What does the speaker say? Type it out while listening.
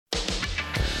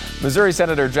Missouri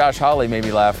Senator Josh Hawley made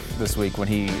me laugh this week when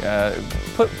he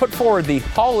put forward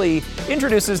Hawley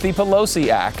introduces the Pelosi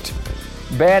Act,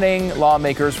 banning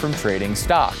lawmakers from trading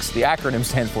stocks. The acronym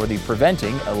stands for the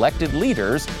Preventing Elected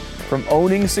Leaders from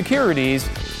Owning Securities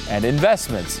and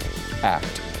Investments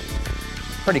Act.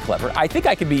 Pretty clever. I think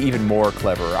I could be even more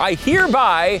clever. I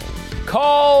hereby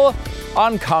call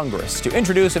on Congress to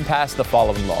introduce and pass the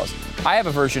following laws. I have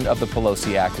a version of the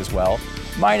Pelosi Act as well.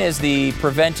 Mine is the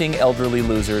Preventing Elderly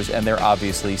Losers and Their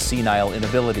Obviously Senile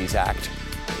Inabilities Act.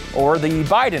 Or the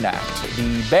Biden Act,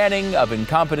 the Banning of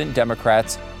Incompetent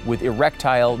Democrats with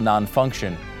Erectile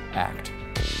Nonfunction Act.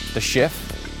 The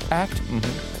Schiff Act,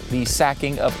 the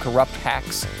Sacking of Corrupt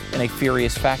Hacks in a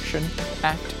Furious Faction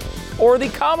Act. Or the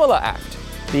Kamala Act,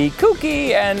 the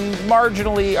Kooky and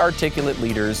Marginally Articulate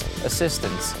Leaders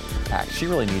Assistance Act. She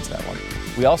really needs that one.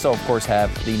 We also, of course,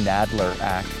 have the Nadler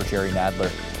Act for Jerry Nadler,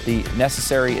 the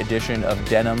necessary addition of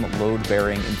denim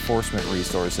load-bearing enforcement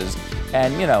resources.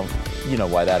 And, you know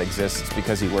why that exists. It's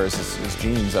because he wears his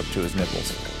jeans up to his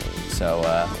nipples. So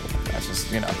that's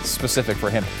just, specific for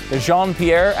him. The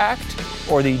Jean-Pierre Act,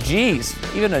 or the G's,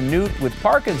 even a newt with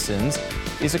Parkinson's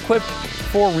is equipped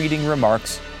for reading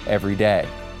remarks every day.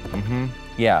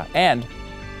 Yeah, and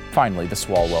finally, the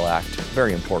Swalwell Act,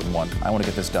 very important one. I want to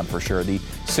get this done for sure. The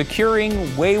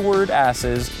Securing Wayward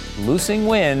Asses, Loosing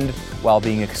Wind While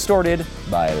Being Extorted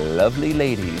by Lovely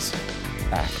Ladies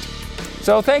Act.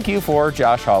 So thank you for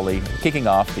Josh Hawley kicking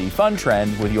off the fun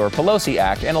trend with your Pelosi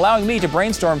Act and allowing me to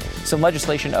brainstorm some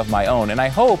legislation of my own. And I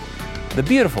hope the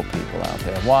beautiful people out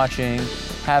there watching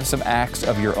have some acts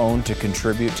of your own to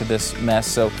contribute to this mess.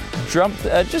 So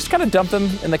just kind of dump them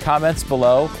in the comments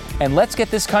below, and let's get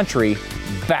this country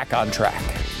back on track.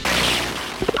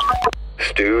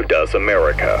 Stu Does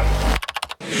America.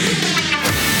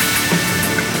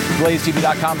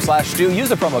 BlazeTV.com/Stu. Use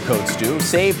the promo code Stu.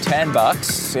 Save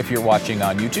 $10 if you're watching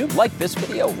on YouTube. Like this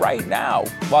video right now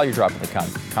while you're dropping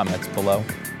the comments below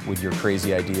with your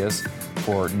crazy ideas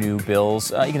for new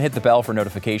bills. You can hit the bell for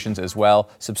notifications as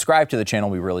well. Subscribe to the channel.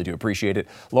 We really do appreciate it.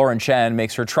 Lauren Chen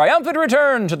makes her triumphant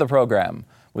return to the program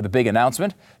with a big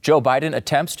announcement. Joe Biden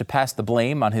attempts to pass the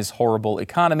blame on his horrible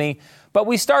economy, but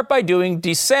we start by doing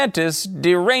DeSantis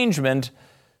derangement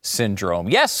syndrome.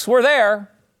 Yes, we're there.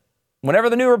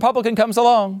 Whenever the new Republican comes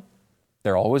along,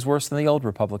 they're always worse than the old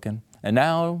Republican. And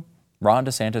now Ron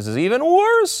DeSantis is even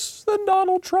worse than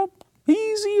Donald Trump.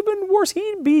 He's even worse.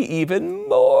 He'd be even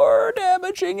more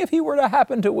damaging if he were to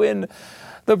happen to win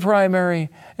the primary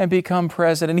and become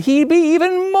president. He'd be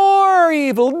even more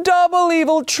evil, double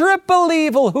evil, triple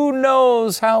evil. Who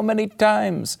knows how many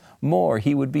times more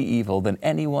he would be evil than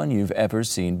anyone you've ever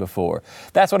seen before.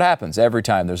 That's what happens every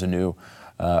time there's a new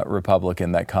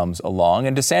Republican that comes along.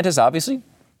 And DeSantis, obviously,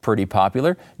 pretty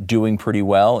popular, doing pretty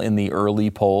well in the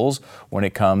early polls when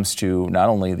it comes to not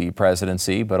only the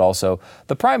presidency, but also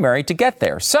the primary to get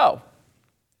there. So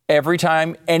every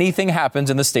time anything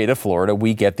happens in the state of Florida,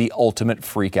 we get the ultimate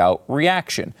freak out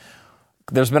reaction.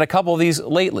 There's been a couple of these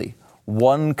lately.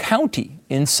 One county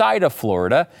inside of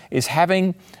Florida is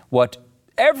having what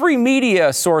every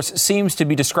media source seems to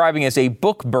be describing as a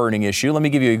book burning issue. Let me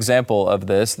give you an example of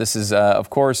this. This is,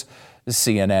 of course,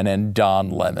 CNN and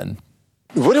Don Lemon.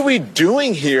 What are we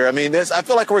doing here? I mean, I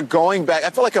feel like we're going back.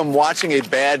 I feel like I'm watching a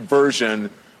bad version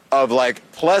of like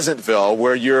Pleasantville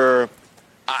where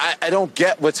I don't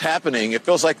get what's happening. It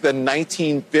feels like the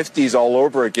 1950s all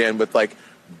over again with like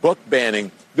book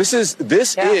banning. This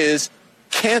is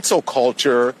cancel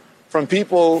culture from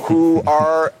people who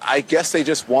are, I guess they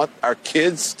just want our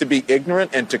kids to be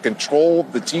ignorant and to control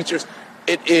the teachers.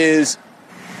 This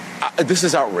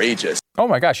is outrageous. Oh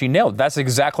my gosh, he nailed it. That's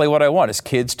exactly what I want, is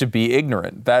kids to be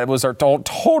ignorant. That was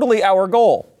totally our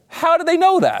goal. How did they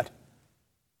know that?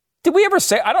 Did we ever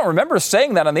say, I don't remember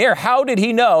saying that on the air. How did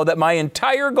he know that my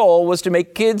entire goal was to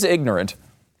make kids ignorant?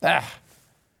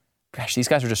 Gosh, these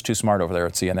guys are just too smart over there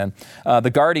at CNN. The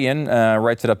Guardian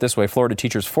writes it up this way. Florida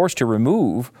teachers forced to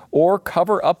remove or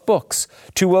cover up books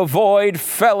to avoid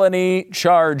felony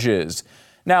charges.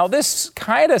 Now, this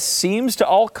kind of seems to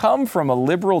all come from a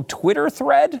liberal Twitter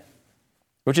thread,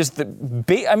 which is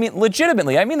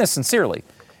legitimately, I mean this sincerely,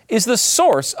 is the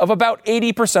source of about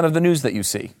 80% of the news that you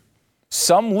see.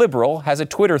 Some liberal has a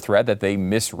Twitter thread that they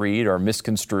misread or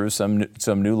misconstrue some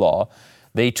new law.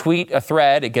 They tweet a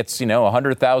thread, it gets,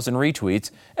 100,000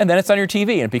 retweets, and then it's on your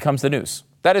TV and it becomes the news.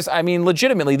 That is,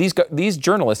 legitimately, these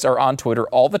journalists are on Twitter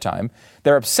all the time.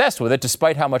 They're obsessed with it,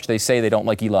 despite how much they say they don't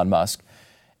like Elon Musk.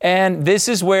 And this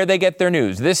is where they get their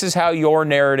news. This is how your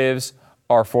narratives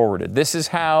are forwarded. This is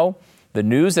how the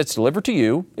news that's delivered to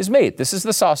you is made. This is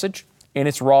the sausage in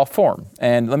its raw form.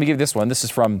 And let me give you this one. This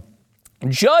is from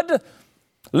Judd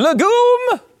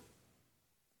legume.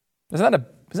 Isn't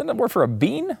that a word for a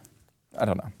bean? I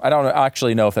don't know. I don't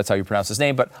actually know if that's how you pronounce his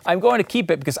name, but I'm going to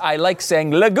keep it because I like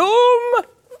saying legume.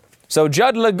 So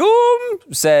Judd Legume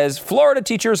says Florida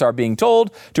teachers are being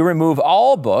told to remove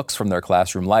all books from their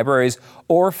classroom libraries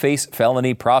or face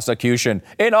felony prosecution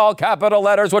in all capital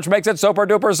letters, which makes it super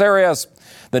duper serious.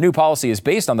 The new policy is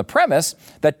based on the premise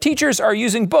that teachers are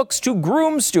using books to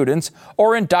groom students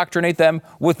or indoctrinate them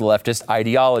with leftist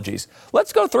ideologies.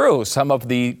 Let's go through some of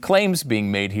the claims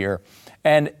being made here.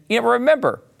 And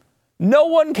remember, no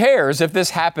one cares if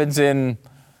this happens in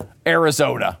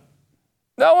Arizona.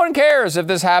 No one cares if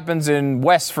this happens in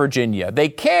West Virginia. They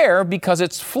care because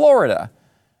it's Florida.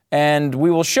 And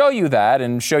we will show you that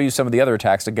and show you some of the other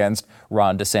attacks against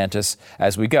Ron DeSantis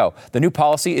as we go. The new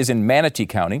policy is in Manatee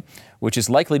County, which is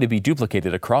likely to be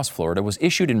duplicated across Florida, was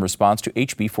issued in response to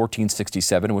HB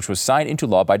 1467, which was signed into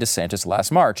law by DeSantis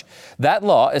last March. That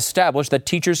law established that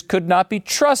teachers could not be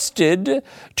trusted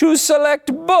to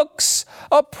select books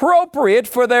appropriate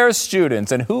for their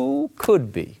students. And who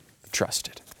could be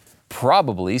trusted?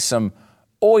 Probably some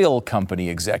oil company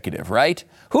executive, right?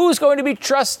 Who's going to be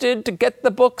trusted to get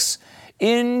the books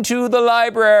into the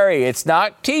library? It's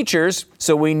not teachers,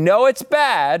 so we know it's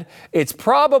bad. It's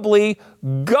probably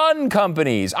gun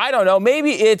companies. I don't know,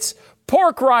 maybe it's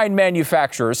pork rind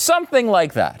manufacturers, something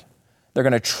like that. They're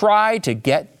going to try to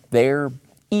get their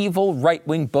evil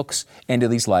right-wing books into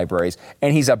these libraries.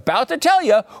 And he's about to tell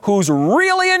you who's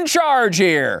really in charge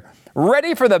here.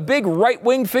 Ready for the big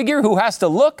right-wing figure who has to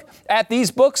look at these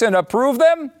books and approve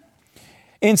them?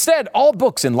 Instead, all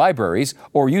books in libraries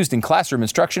or used in classroom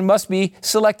instruction must be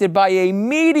selected by a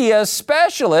media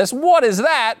specialist. What is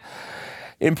that?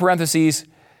 In parentheses,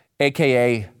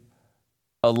 AKA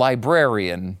a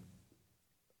librarian.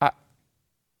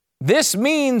 This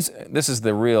means, this is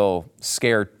the real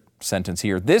scare sentence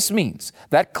here. This means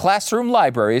that classroom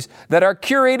libraries that are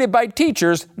curated by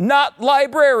teachers, not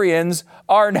librarians,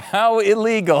 are now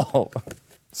illegal.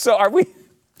 So are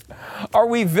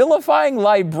we vilifying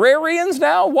librarians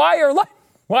now? Why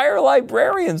are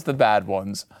librarians the bad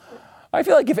ones? I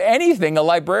feel like if anything, a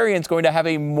librarian's going to have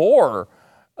a more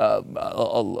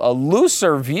a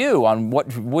looser view on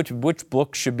which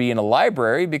books should be in a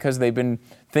library because they've been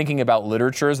thinking about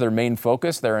literature as their main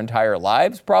focus their entire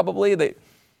lives. Probably the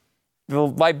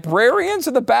librarians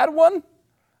are the bad one.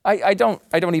 I don't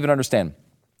even understand.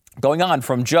 Going on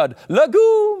from Judd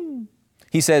Legume.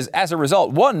 He says, as a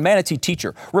result, one Manatee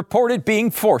teacher reported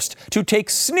being forced to take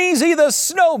Sneezy the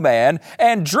Snowman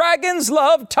and Dragons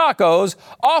Love Tacos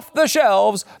off the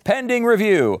shelves pending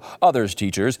review. Others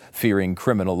teachers, fearing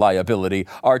criminal liability,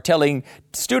 are telling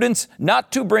students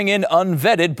not to bring in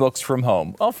unvetted books from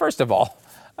home. Well, first of all,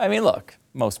 I mean, look,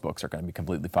 most books are going to be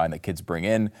completely fine that kids bring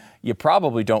in. You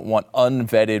probably don't want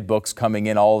unvetted books coming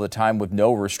in all the time with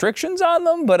no restrictions on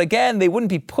them. But again, they wouldn't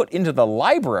be put into the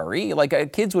library.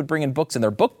 Like kids would bring in books in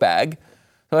their book bag.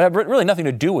 So it had really nothing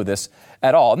to do with this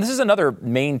at all. And this is another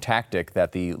main tactic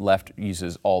that the left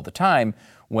uses all the time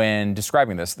when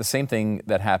describing this. The same thing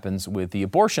that happens with the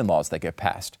abortion laws that get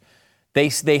passed.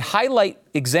 They highlight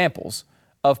examples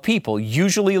of people,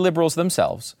 usually liberals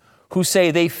themselves, who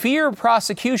say they fear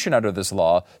prosecution under this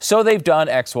law, so they've done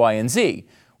X, Y, and Z.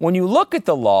 When you look at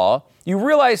the law, you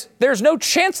realize there's no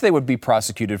chance they would be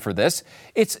prosecuted for this.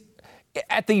 It's,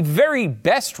 at the very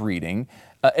best reading,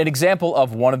 an example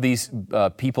of one of these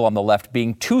people on the left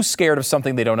being too scared of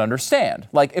something they don't understand.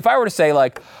 Like, if I were to say,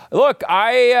 like, look,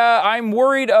 I'm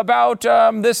worried about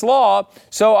this law,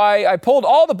 so I pulled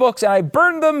all the books and I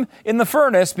burned them in the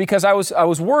furnace because I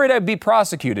was worried I'd be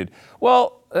prosecuted.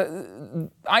 Well,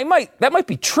 that might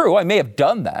be true. I may have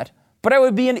done that, but I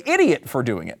would be an idiot for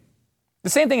doing it.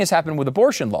 The same thing has happened with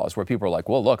abortion laws, where people are like,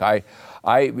 well, look,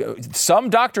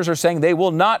 some doctors are saying they will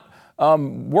not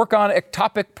work on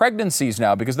ectopic pregnancies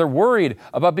now because they're worried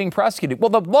about being prosecuted. Well,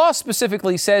 the law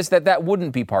specifically says that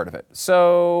wouldn't be part of it.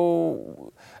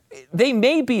 So they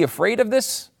may be afraid of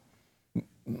this.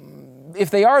 If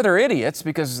they are, they're idiots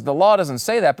because the law doesn't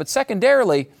say that. But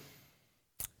secondarily,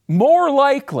 more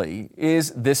likely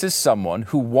this is someone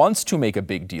who wants to make a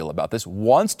big deal about this,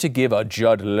 wants to give a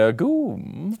Judd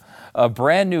Legume a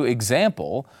brand new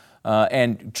example,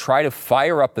 and try to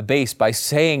fire up the base by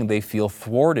saying they feel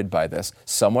thwarted by this.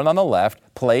 Someone on the left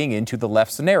playing into the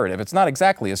left's narrative. It's not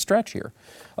exactly a stretch here.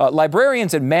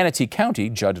 Librarians in Manatee County,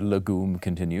 Judd Legume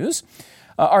continues,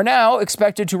 are now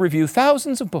expected to review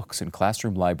thousands of books in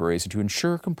classroom libraries to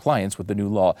ensure compliance with the new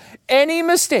law. Any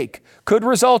mistake could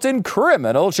result in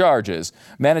criminal charges.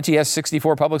 Manatee has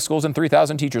 64 public schools and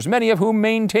 3,000 teachers, many of whom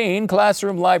maintain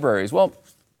classroom libraries. Well,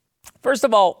 first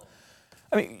of all,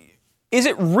 I mean, is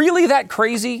it really that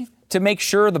crazy to make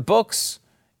sure the books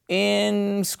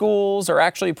in schools are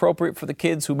actually appropriate for the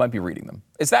kids who might be reading them.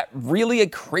 Is that really a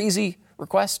crazy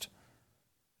request?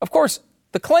 Of course,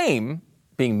 the claim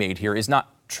being made here is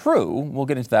not true. We'll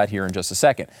get into that here in just a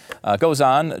second. Goes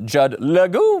on, Judd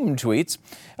Legume tweets,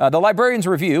 the librarian's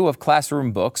review of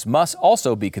classroom books must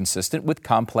also be consistent with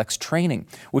complex training,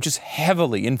 which is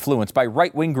heavily influenced by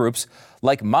right-wing groups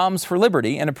like Moms for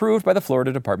Liberty and approved by the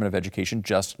Florida Department of Education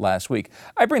just last week.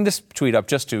 I bring this tweet up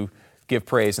just to give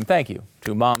praise and thank you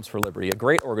to Moms for Liberty, a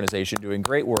great organization doing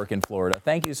great work in Florida.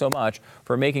 Thank you so much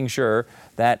for making sure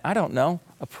that,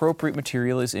 appropriate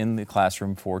material is in the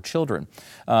classroom for children.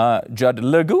 Judd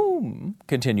Legume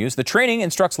continues, the training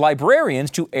instructs librarians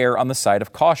to err on the side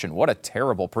of caution. What a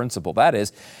terrible principle that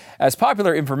is. As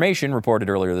Popular Information reported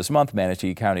earlier this month,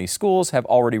 Manatee County schools have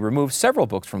already removed several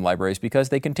books from libraries because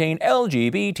they contain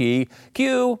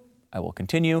LGBTQ, I will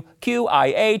continue,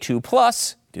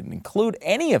 QIA2+, didn't include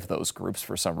any of those groups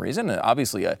for some reason,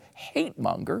 obviously a hate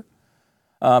monger,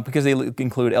 because they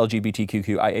include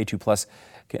LGBTQIA2+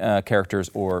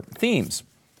 characters or themes.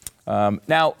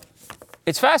 Now,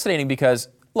 it's fascinating because,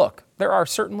 look, there are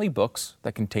certainly books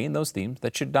that contain those themes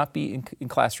that should not be in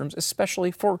classrooms,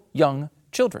 especially for young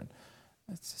children.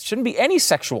 It shouldn't be any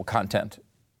sexual content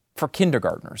for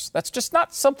kindergartners. That's just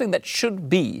not something that should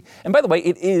be. And by the way,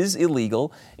 it is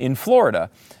illegal in Florida.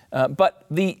 But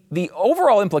the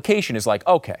overall implication is like,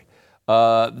 okay,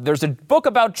 there's a book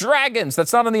about dragons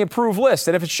that's not on the approved list,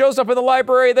 and if it shows up in the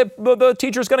library, the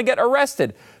teacher's going to get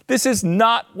arrested. This is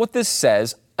not what this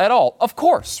says at all. Of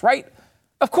course, right?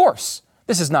 Of course.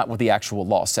 This is not what the actual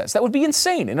law says. That would be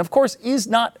insane, and of course is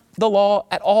not the law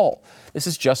at all. This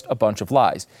is just a bunch of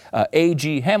lies.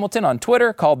 A.G. Hamilton on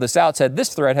Twitter called this out, said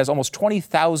this thread has almost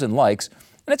 20,000 likes,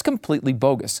 and it's completely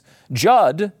bogus.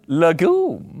 Judd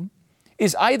Legume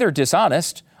is either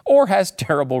dishonest or has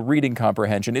terrible reading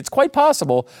comprehension. It's quite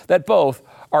possible that both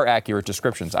are accurate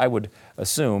descriptions. I would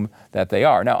assume that they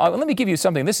are. Now, let me give you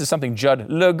something. This is something Judd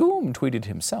Legume tweeted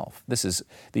himself. This is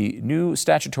the new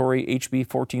statutory HB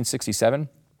 1467.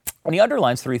 And he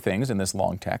underlines three things in this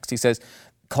long text. He says,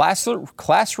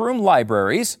 classroom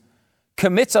libraries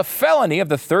commits a felony of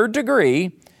the third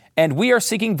degree, and we are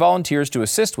seeking volunteers to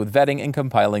assist with vetting and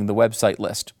compiling the website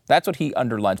list. That's what he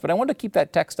underlines. But I want to keep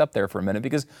that text up there for a minute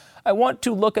because I want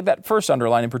to look at that first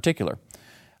underline in particular.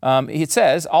 It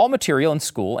says, all material in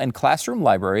school and classroom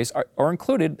libraries are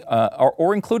included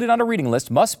on a reading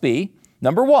list must be,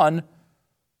 number one,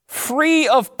 free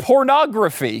of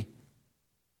pornography.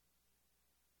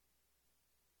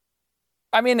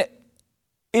 I mean,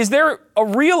 is there a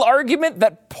real argument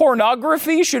that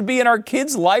pornography should be in our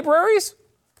kids' libraries?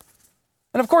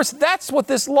 And of course, that's what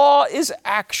this law is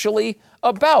actually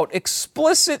about,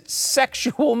 explicit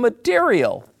sexual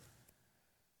material.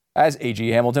 As A.G.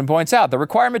 Hamilton points out, the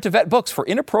requirement to vet books for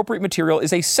inappropriate material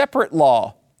is a separate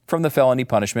law from the felony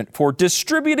punishment for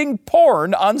distributing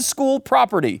porn on school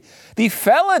property. The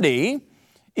felony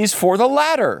is for the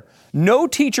latter. No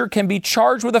teacher can be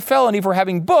charged with a felony for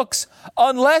having books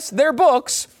unless their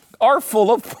books are full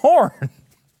of porn.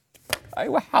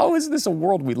 How is this a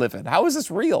world we live in? How is this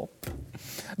real?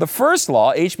 The first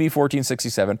law, HB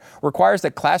 1467, requires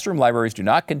that classroom libraries do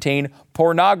not contain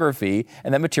pornography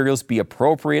and that materials be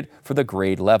appropriate for the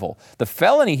grade level. The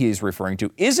felony he is referring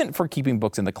to isn't for keeping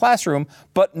books in the classroom,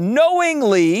 but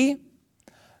knowingly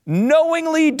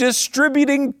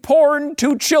distributing porn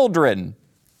to children.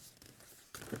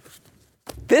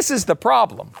 This is the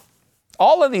problem.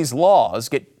 All of these laws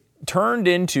get turned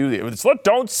into the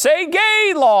don't say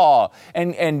gay law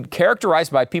and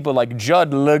characterized by people like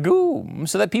Judd Legume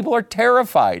so that people are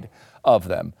terrified of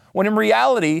them. When in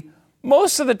reality,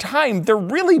 most of the time, they're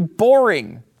really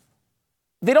boring.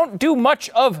 They don't do much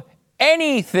of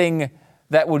anything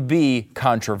that would be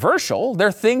controversial.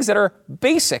 They're things that are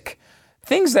basic,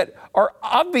 things that are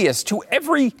obvious to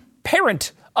every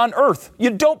parent on earth. You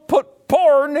don't put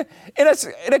porn in a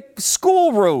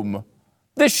schoolroom.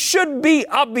 This should be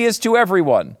obvious to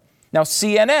everyone. Now,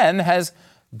 CNN has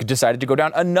decided to go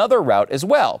down another route as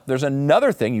well. There's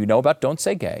another thing you know about Don't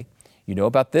Say Gay. You know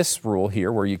about this rule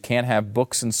here where you can't have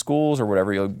books in schools or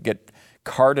whatever. You'll get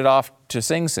carted off to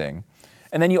Sing Sing.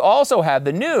 And then you also have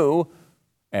the new,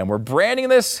 and we're branding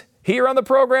this here on the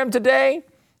program today.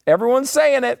 Everyone's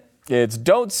saying it. It's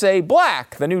Don't Say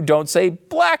Black, the new Don't Say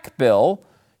Black bill.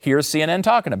 Here's CNN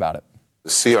talking about it.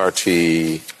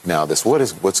 CRT, now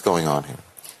what's going on here?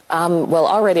 Well,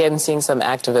 already I'm seeing some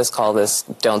activists call this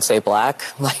 "Don't Say Black,"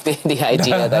 like the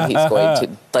idea that he's going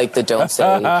to, like the "Don't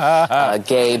Say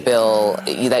Gay" bill,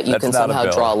 that you can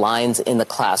somehow draw lines in the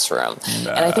classroom.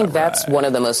 And I think that's one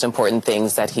of the most important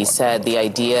things that he said, the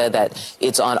idea that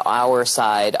it's on our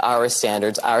side, our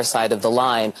standards, our side of the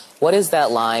line. What is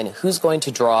that line? Who's going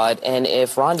to draw it? And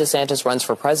if Ron DeSantis runs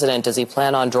for president, does he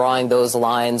plan on drawing those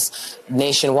lines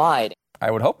nationwide? I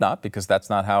would hope not, because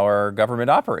that's not how our government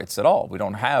operates at all. We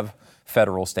don't have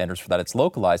federal standards for that. It's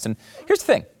localized. And here's the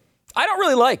thing. I don't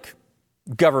really like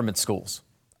government schools.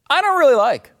 I don't really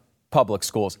like public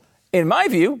schools. In my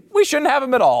view, we shouldn't have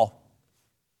them at all.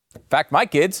 In fact, my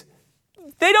kids,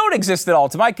 they don't exist at all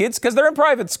to my kids because they're in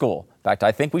private school. In fact,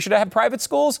 I think we should have private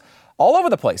schools all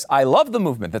over the place. I love the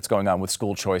movement that's going on with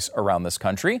school choice around this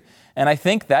country, and I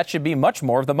think that should be much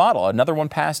more of the model. Another one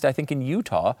passed, I think, in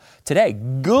Utah today.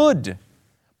 Good.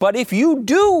 But if you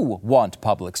do want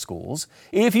public schools,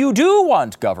 if you do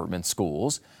want government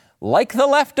schools, like the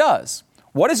left does,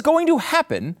 what is going to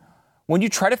happen when you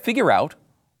try to figure out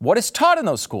what is taught in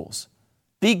those schools?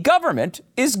 The government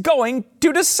is going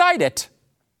to decide it.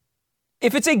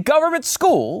 If it's a government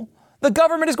school, the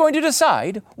government is going to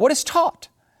decide what is taught.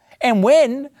 And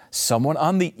when someone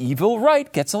on the evil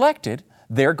right gets elected,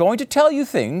 they're going to tell you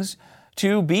things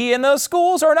to be in those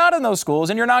schools or not in those schools,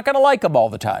 and you're not going to like them all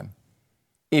the time.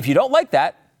 If you don't like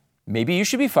that, maybe you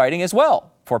should be fighting as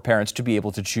well for parents to be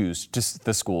able to choose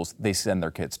the schools they send their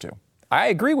kids to. I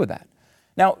agree with that.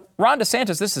 Now, Ron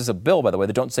DeSantis, this is a bill, by the way,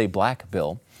 the Don't Say Black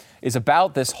bill, is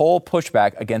about this whole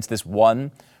pushback against this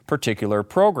one particular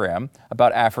program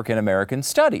about African American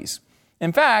studies.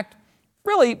 In fact,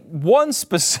 really one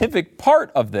specific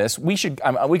part of this, we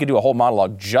could do a whole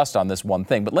monologue just on this one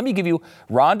thing, but let me give you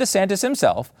Ron DeSantis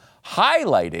himself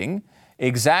highlighting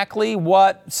exactly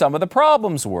what some of the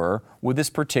problems were with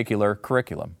this particular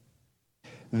curriculum.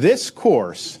 This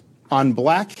course on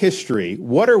Black history,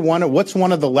 what's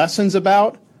one of the lessons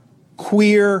about?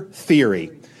 Queer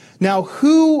theory. Now,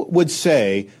 who would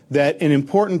say that an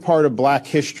important part of Black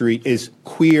history is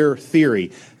queer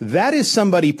theory? That is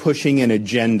somebody pushing an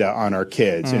agenda on our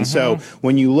kids. Mm-hmm. And so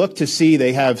when you look to see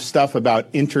they have stuff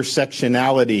about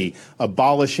intersectionality,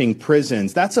 abolishing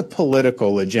prisons, that's a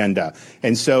political agenda.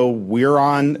 And so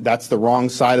that's the wrong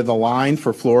side of the line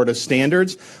for Florida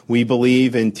standards. We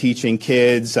believe in teaching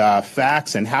kids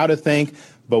facts and how to think,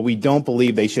 but we don't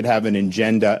believe they should have an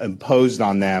agenda imposed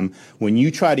on them. When you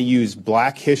try to use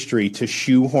Black history to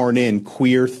shoehorn in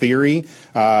queer theory,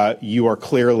 you are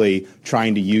clearly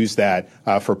trying to use that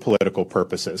for political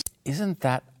purposes. Isn't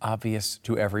that obvious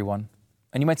to everyone?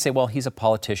 And you might say, well, he's a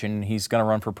politician. He's going to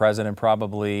run for president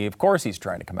probably. Of course he's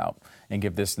trying to come out and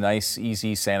give this nice,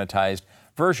 easy, sanitized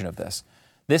version of this.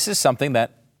 This is something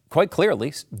that quite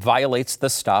clearly violates the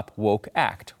Stop Woke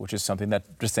Act, which is something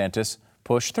that DeSantis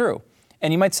pushed through.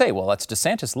 And you might say, well, that's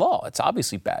DeSantis' law. It's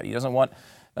obviously bad. He doesn't want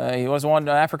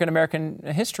African-American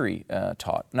history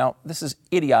taught. Now, this is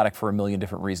idiotic for a million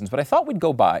different reasons, but I thought we'd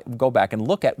go back and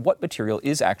look at what material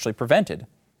is actually prevented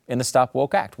in the Stop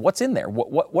Woke Act. What's in there?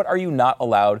 What are you not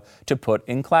allowed to put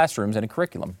in classrooms and a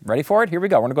curriculum? Ready for it? Here we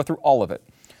go. We're going to go through all of it.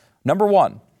 Number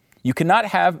one, you cannot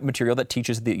have material that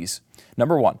teaches these.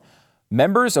 Number one,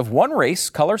 members of one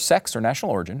race, color, sex, or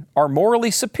national origin are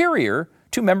morally superior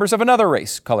to members of another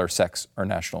race, color, sex, or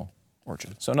national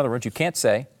origin. So in other words, you can't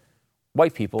say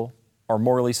white people are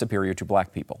morally superior to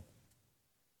black people.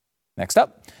 Next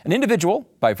up, an individual,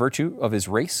 by virtue of his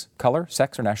race, color,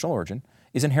 sex, or national origin,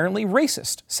 is inherently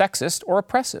racist, sexist, or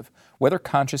oppressive, whether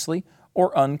consciously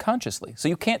or unconsciously. So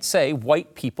you can't say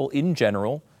white people in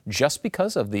general, just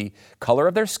because of the color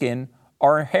of their skin,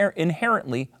 are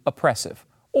inherently oppressive,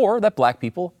 or that black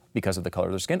people, because of the color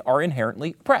of their skin, are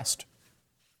inherently oppressed.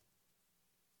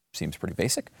 Seems pretty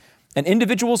basic. An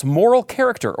individual's moral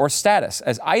character or status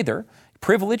as either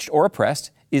privileged or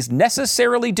oppressed is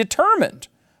necessarily determined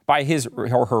by his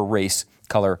or her race,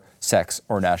 color, sex,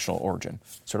 or national origin.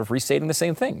 Sort of restating the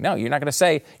same thing. No, you're not going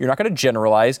to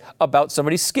generalize about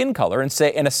somebody's skin color and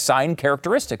assign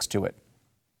characteristics to it.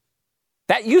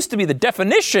 That used to be the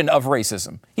definition of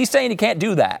racism. He's saying you can't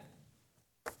do that.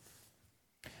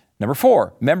 Number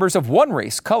 4, members of one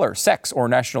race, color, sex, or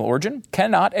national origin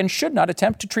cannot and should not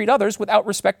attempt to treat others without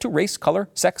respect to race, color,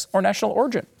 sex, or national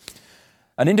origin.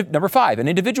 Number 5, an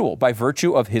individual, by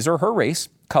virtue of his or her race,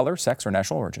 color, sex, or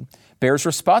national origin, bears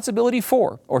responsibility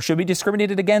for or should be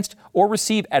discriminated against or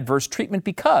receive adverse treatment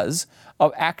because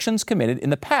of actions committed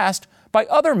in the past by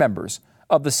other members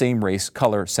of the same race,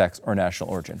 color, sex, or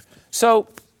national origin. So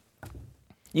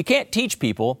you can't teach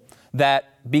people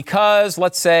that because,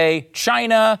 let's say,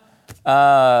 China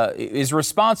is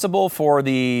responsible for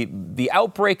the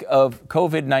outbreak of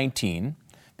COVID-19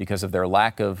 because of their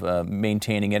lack of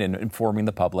maintaining it and informing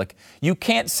the public, you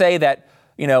can't say that,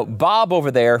 Bob over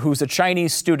there, who's a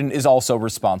Chinese student, is also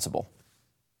responsible.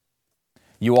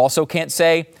 You also can't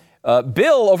say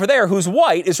Bill over there, who's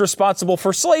white, is responsible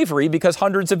for slavery because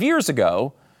hundreds of years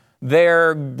ago,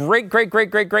 their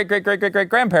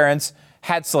great-great-great-great-great-great-great-great-grandparents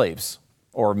had slaves,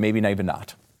 or maybe even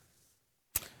not.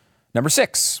 Number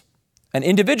 6, an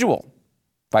individual,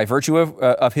 by virtue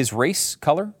of his race,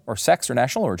 color, or sex or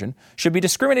national origin, should be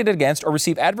discriminated against or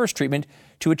receive adverse treatment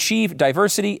to achieve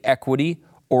diversity, equity,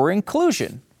 or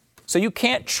inclusion. So you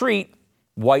can't treat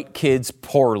white kids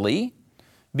poorly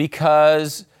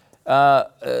because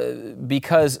of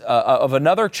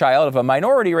another child of a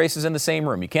minority race is in the same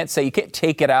room. You can't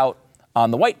take it out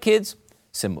on the white kids.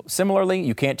 Similarly,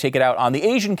 you can't take it out on the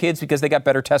Asian kids because they got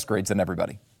better test grades than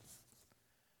everybody.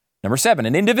 Number 7,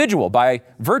 an individual, by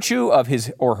virtue of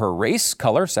his or her race,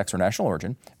 color, sex, or national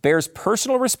origin, bears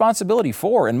personal responsibility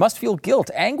for and must feel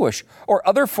guilt, anguish, or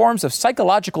other forms of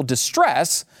psychological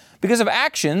distress because of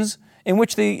actions in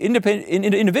which the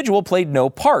individual played no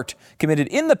part, committed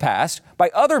in the past by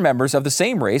other members of the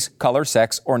same race, color,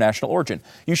 sex, or national origin.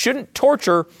 You shouldn't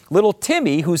torture little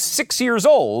Timmy, who's 6 years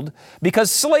old,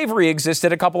 because slavery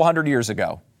existed a couple hundred years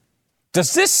ago.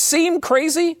 Does this seem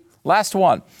crazy? Last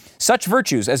one. Such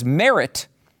virtues as merit,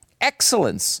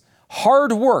 excellence,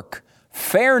 hard work,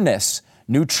 fairness,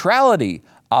 neutrality,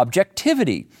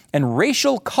 objectivity, and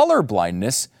racial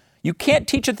colorblindness, you can't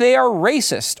teach that they are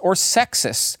racist or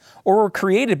sexist or were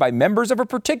created by members of a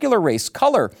particular race,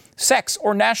 color, sex,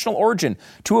 or national origin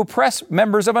to oppress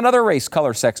members of another race,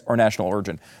 color, sex, or national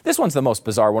origin. This one's the most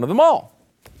bizarre one of them all.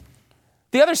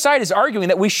 The other side is arguing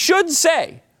that we should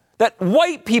say that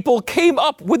white people came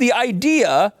up with the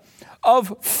idea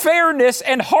of fairness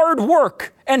and hard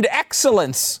work and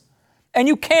excellence. And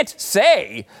you can't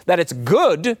say that it's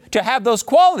good to have those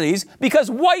qualities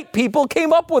because white people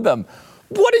came up with them.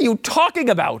 What are you talking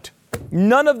about?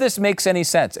 None of this makes any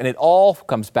sense. And it all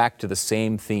comes back to the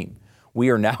same theme.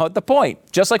 We are now at the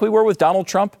point, just like we were with Donald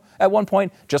Trump at one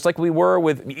point, just like we were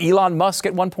with Elon Musk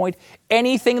at one point,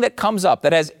 anything that comes up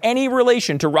that has any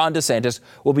relation to Ron DeSantis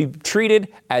will be treated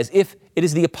as if it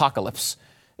is the apocalypse.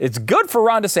 It's good for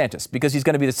Ron DeSantis because he's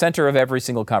going to be the center of every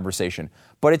single conversation,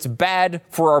 but it's bad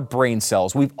for our brain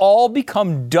cells. We've all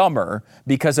become dumber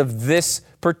because of this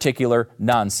particular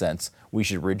nonsense. We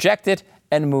should reject it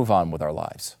and move on with our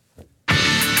lives.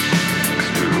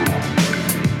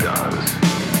 Does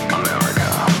America.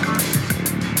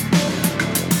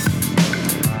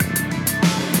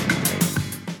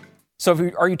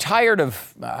 So are you tired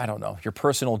of, your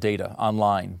personal data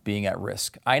online being at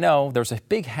risk? I know there's a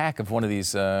big hack of one of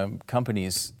these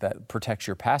companies that protects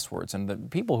your passwords, and the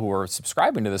people who are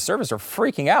subscribing to this service are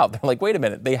freaking out. They're like, wait a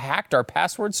minute, they hacked our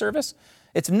password service?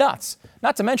 It's nuts.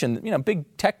 Not to mention,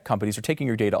 big tech companies are taking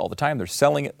your data all the time. They're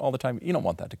selling it all the time. You don't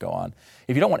want that to go on.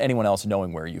 If you don't want anyone else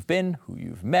knowing where you've been, who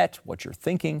you've met, what you're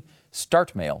thinking,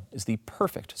 StartMail is the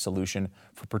perfect solution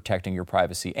for protecting your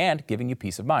privacy and giving you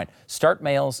peace of mind.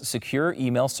 StartMail's secure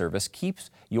email service keeps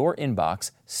your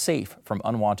inbox safe from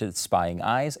unwanted spying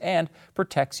eyes and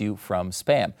protects you from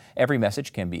spam. Every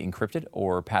message can be encrypted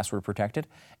or password protected.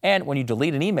 And when you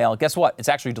delete an email, guess what? It's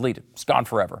actually deleted. It's gone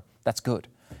forever. That's good.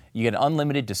 You get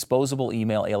unlimited disposable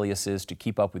email aliases to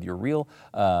keep up with your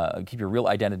keep your real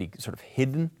identity sort of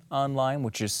hidden online,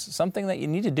 which is something that you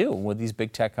need to do with these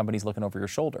big tech companies looking over your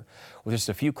shoulder. With just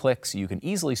a few clicks, you can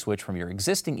easily switch from your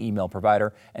existing email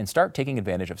provider and start taking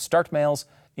advantage of StartMail's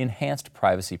enhanced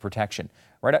privacy protection.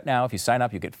 Right up now, if you sign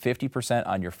up, you get 50%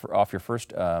 off your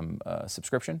first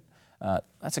subscription.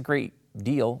 That's a great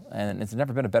deal, and it's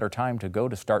never been a better time to go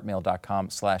to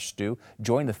startmail.com/Stu.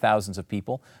 Join the thousands of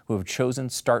people who have chosen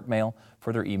StartMail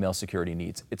for their email security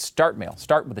needs. It's StartMail.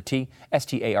 Start with a T,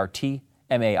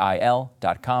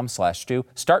 StartMail.com/Stu.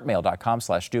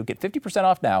 Startmail.com/Stu. Get 50%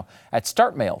 off now at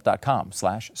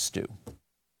startmail.com/Stu.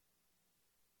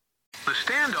 The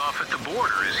standoff at the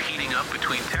border is heating up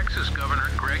between Texas Governor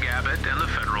Greg Abbott and the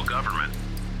federal government.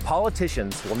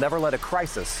 Politicians will never let a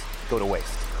crisis go to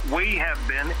waste. We have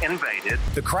been invaded.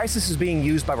 The crisis is being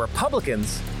used by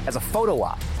Republicans as a photo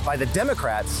op, by the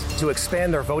Democrats to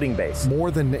expand their voting base. More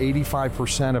than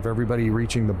 85% of everybody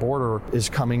reaching the border is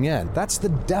coming in. That's the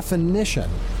definition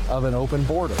of an open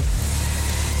border.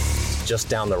 Just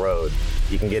down the road,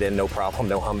 you can get in no problem,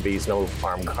 no Humvees, no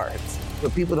armed guards.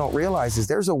 What people don't realize is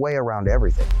there's a way around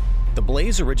everything. The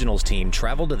Blaze Originals team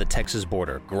traveled to the Texas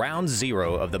border, ground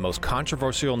zero of the most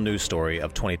controversial news story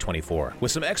of 2024.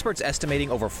 With some experts estimating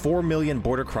over 4 million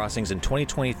border crossings in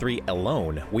 2023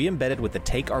 alone, we embedded with the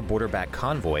Take Our Border Back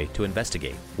convoy to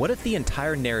investigate. What if the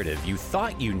entire narrative you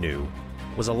thought you knew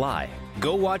was a lie?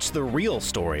 Go watch the real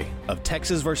story of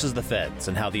Texas versus the feds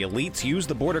and how the elites use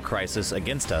the border crisis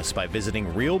against us by visiting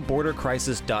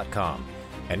realbordercrisis.com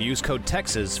and use code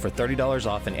TEXAS for $30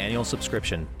 off an annual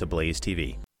subscription to Blaze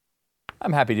TV.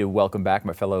 I'm happy to welcome back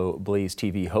my fellow Blaze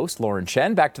TV host, Lauren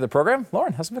Chen, back to the program.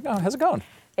 Lauren, how's it going?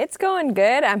 It's going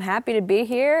good. I'm happy to be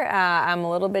here. I'm a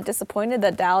little bit disappointed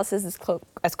that Dallas is as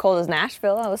cold as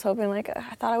Nashville. I was hoping, I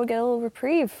thought I would get a little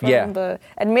reprieve from the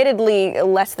admittedly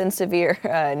less than severe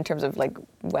in terms of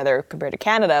weather compared to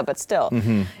Canada, but still,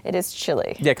 It is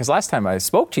chilly. Yeah, because last time I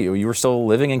spoke to you, you were still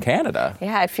living in Canada.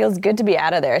 Yeah, it feels good to be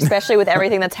out of there, especially with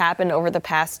everything that's happened over the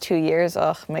past 2 years.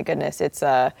 Oh my goodness, it's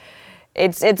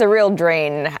a real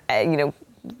drain.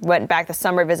 Went back this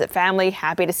summer, visit family,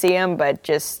 happy to see them, but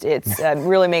just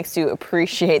really makes you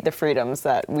appreciate the freedoms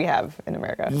that we have in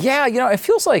America. Yeah, it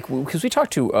feels like, because we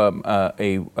talked to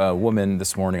a woman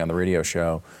this morning on the radio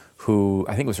show who,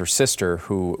 I think it was her sister,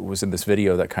 who was in this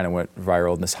video that kind of went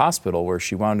viral in this hospital where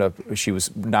she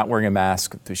was not wearing a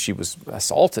mask, she was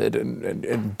assaulted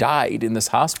and died in this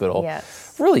hospital.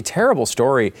 Yes. Really terrible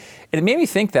story. And it made me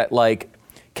think that,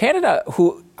 Canada,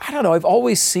 who, I don't know, I've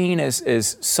always seen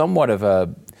as somewhat of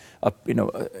a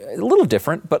little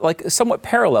different, but somewhat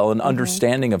parallel in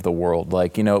understanding of the world.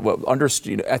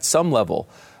 At some level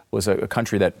was a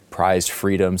country that prized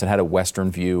freedoms and had a Western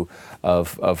view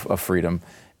of freedom.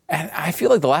 And I feel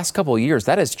like the last couple of years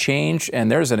that has changed, and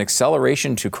there's an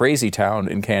acceleration to crazy town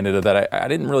in Canada that I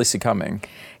didn't really see coming.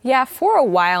 Yeah, for a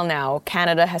while now,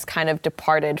 Canada has kind of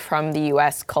departed from the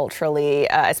U.S. culturally,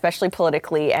 especially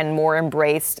politically, and more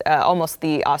embraced almost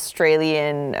the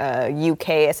Australian, UK,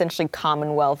 essentially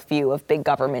Commonwealth view of big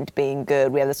government being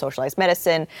good. We have the socialized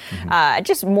medicine,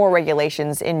 just more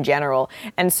regulations in general.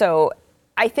 And so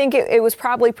I think it was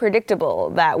probably predictable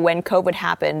that when COVID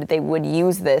happened, they would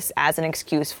use this as an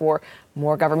excuse for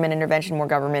more government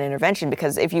intervention,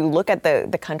 because if you look at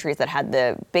the countries that had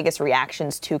the biggest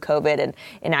reactions to COVID and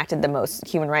enacted the most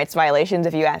human rights violations,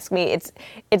 if you ask me,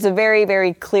 it's a very,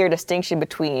 very clear distinction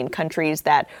between countries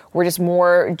that were just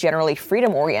more generally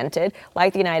freedom-oriented,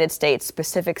 like the United States,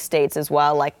 specific states as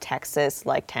well, like Texas,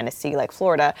 like Tennessee, like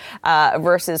Florida,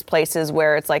 versus places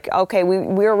where it's like, okay,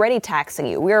 we're already taxing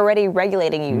you, we're already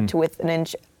regulating you to within an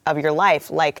inch of your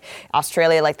life, like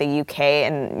Australia, like the UK,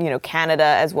 and Canada,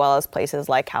 as well as places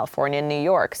like California and New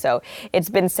York. So it's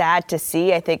been sad to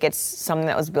see. I think it's something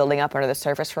that was building up under the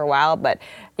surface for a while, but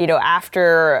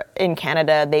after in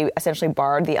Canada, they essentially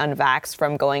barred the unvaxxed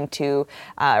from going to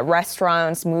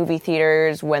restaurants, movie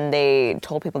theaters. When they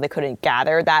told people they couldn't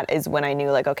gather, that is when I knew,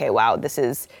 okay, wow, this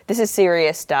is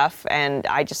serious stuff, and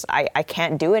I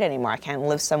can't do it anymore. I can't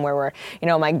live somewhere where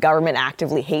my government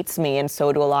actively hates me, and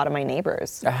so do a lot of my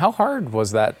neighbors. How hard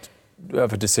was that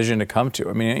of a decision to come to?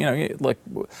 I mean,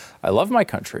 I love my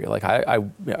country.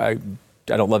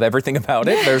 I don't love everything about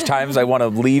it. There's times I want to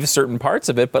leave certain parts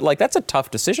of it, but that's a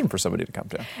tough decision for somebody to come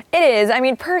to. It is. I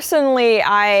mean, personally,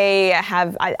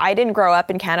 I didn't grow up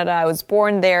in Canada. I was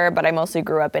born there, but I mostly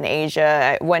grew up in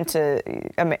Asia. I went to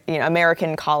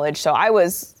American college, so I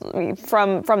was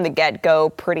from the get-go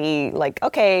pretty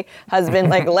okay, husband,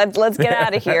 let's get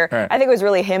out of here. Right. I think it was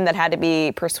really him that had to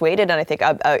be persuaded, and I think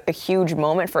a huge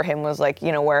moment for him was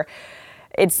where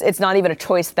it's not even a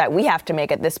choice that we have to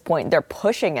make at this point. They're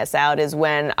pushing us out is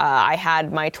when I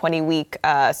had my 20-week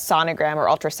sonogram or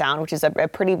ultrasound, which is a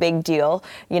pretty big deal.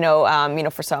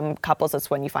 For some couples, that's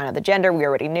when you find out the gender. We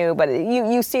already knew, but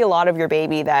you see a lot of your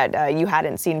baby that you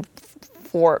hadn't seen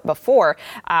before.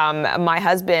 My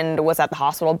husband was at the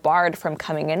hospital barred from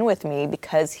coming in with me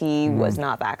because he was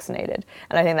not vaccinated.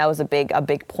 And I think that was a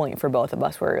big point for both of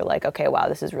us where you're like, okay, wow,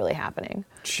 this is really happening.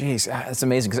 Jeez, that's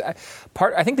amazing. Because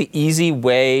I think the easy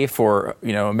way for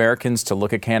Americans to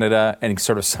look at Canada and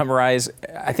sort of summarize,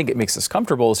 I think it makes us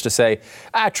comfortable, is to say,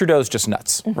 Trudeau's just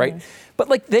nuts, right?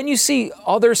 But then you see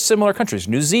other similar countries,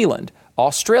 New Zealand,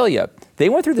 Australia, they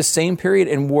went through the same period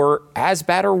and were as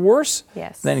bad or worse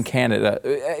than Canada.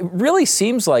 It really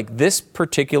seems like this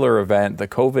particular event, the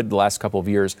COVID the last couple of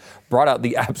years, brought out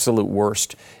the absolute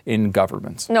worst in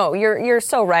governments. No, you're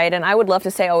so right. And I would love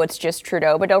to say, it's just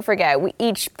Trudeau. But don't forget,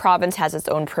 each province has its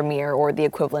own premier or the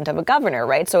equivalent of a governor,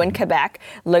 right? So in Quebec,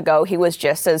 Legault, he was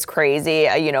just as crazy.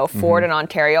 Ford in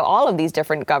Ontario, all of these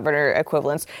different governor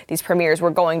equivalents, these premiers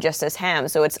were going just as ham.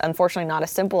 So it's unfortunately not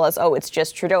as simple as, it's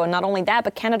just Trudeau. And not only that,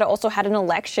 but Canada also had an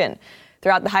election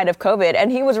throughout the height of COVID,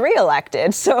 and he was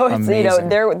reelected. So it's,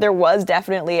 there was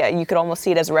definitely you could almost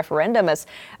see it as a referendum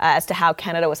as to how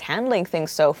Canada was handling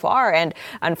things so far. And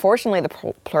unfortunately,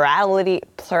 the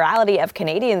plurality of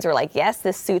Canadians are like, yes,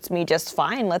 this suits me just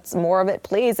fine. Let's more of it,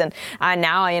 please. And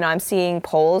now, I'm seeing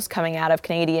polls coming out of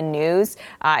Canadian news.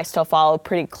 I still follow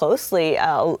pretty closely.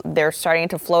 They're starting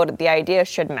to float the idea,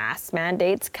 should mask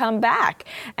mandates come back?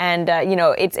 And,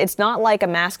 it's not like a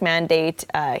mask mandate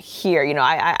here.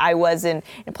 I was in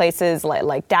places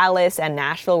like Dallas and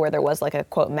Nashville where there was like a,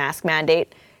 quote, mask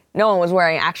mandate. No one was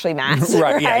wearing actually masks,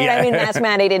 right? Yeah. I mean, mask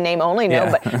mandated name only,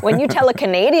 no. But when you tell a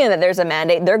Canadian that there's a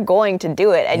mandate, they're going to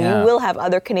do it, and you will have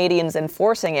other Canadians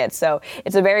enforcing it. So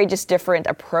it's a very just different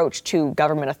approach to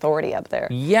government authority up there.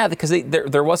 Yeah, because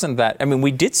there wasn't that. I mean,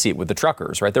 we did see it with the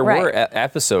truckers, right? There were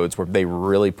episodes where they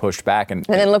really pushed back, and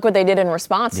then look what they did in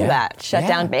response to that: shut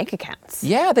down bank accounts.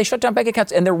 Yeah, they shut down bank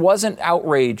accounts, and there wasn't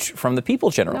outrage from the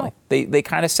people generally. No. They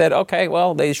kind of said, okay,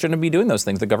 well, they shouldn't be doing those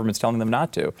things. The government's telling them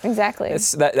not to. Exactly.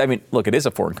 I mean, look, it is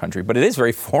a foreign country, but it is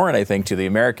very foreign, I think, to the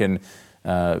American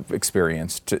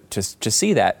experience to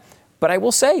see that. But I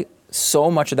will say, so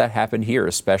much of that happened here,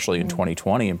 especially in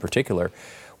 2020 in particular,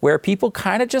 where people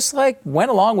kind of just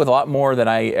went along with a lot more than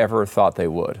I ever thought they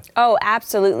would. Oh,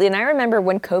 absolutely. And I remember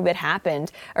when COVID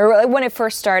happened, or when it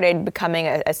first started becoming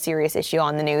a serious issue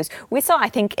on the news, we saw, I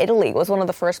think Italy was one of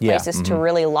the first places to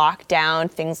really lock down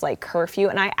things like curfew.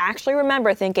 And I actually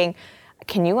remember thinking,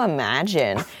 can you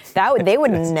imagine that they would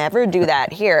never do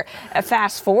that here?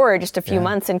 Fast forward just a few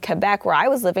months in Quebec, where I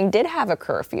was living, did have a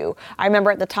curfew. I remember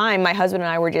at the time, my husband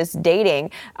and I were just dating.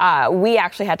 We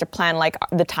actually had to plan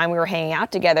the time we were hanging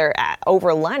out together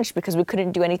over lunch because we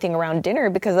couldn't do anything around dinner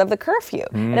because of the curfew.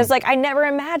 And it's I never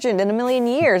imagined in a million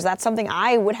years that's something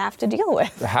I would have to deal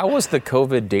with. How was the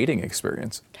COVID dating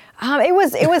experience?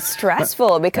 It was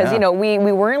stressful because,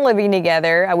 we weren't living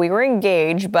together, we were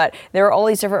engaged, but there were all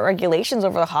these different regulations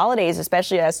over the holidays,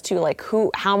 especially as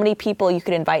to how many people you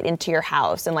could invite into your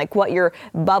house and what your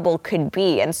bubble could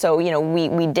be. And so,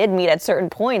 we did meet at certain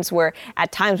points where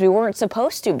at times we weren't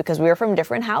supposed to because we were from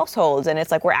different households. And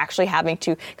it's we're actually having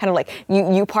to kind of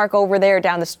you park over there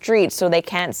down the street so they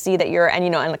can't see that you're,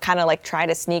 and kind of try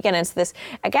to sneak in. And so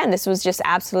this was just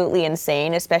absolutely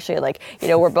insane, especially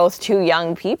we're both two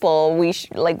young people.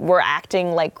 We're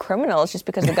acting like criminals just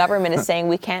because the government is saying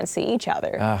we can't see each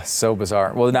other. So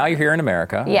bizarre. Well, now you're here in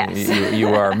America. Yes. You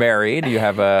are married. You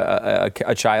have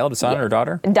a child, a son or a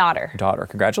daughter? Daughter.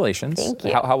 Congratulations. Thank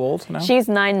you. How old now? She's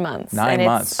 9 months. 9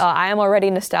 months. I am already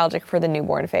nostalgic for the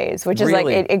newborn phase, which is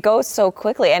really? It goes so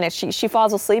quickly. And if she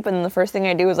falls asleep, and then the first thing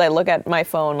I do is I look at my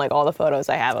phone, all the photos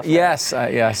I have of her. Yes.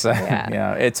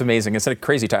 Yeah, it's amazing. It's a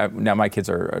crazy time. Now my kids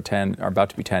are about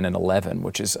to be 10 and 11,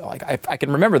 which is I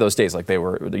can remember those days like they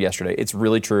were yesterday. It's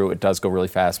really true. It does go really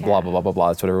fast. Blah, blah, blah, blah, blah.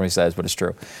 That's what everybody says, but it's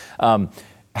true.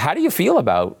 How do you feel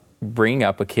about bringing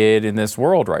up a kid in this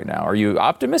world right now? Are you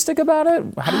optimistic about it?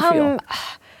 How do you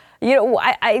feel?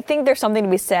 I think there's something to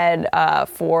be said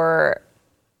for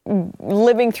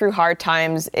living through hard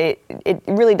times. It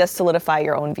really does solidify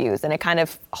your own views, and it kind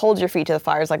of holds your feet to the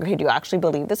fire. It's okay, do you actually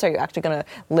believe this? Are you actually going to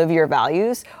live your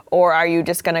values? Or are you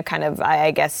just going to kind of,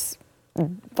 I guess,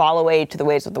 fall away to the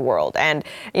ways of the world? And,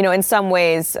 in some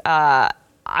ways,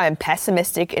 I'm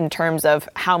pessimistic in terms of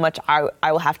how much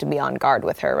I will have to be on guard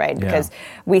with her, right? Because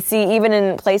we see even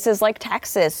in places like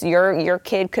Texas, your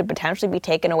kid could potentially be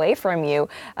taken away from you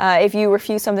if you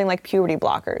refuse something like puberty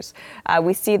blockers.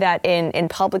 We see that in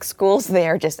public schools. They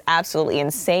are just absolutely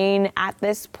insane at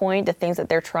this point, the things that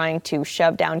they're trying to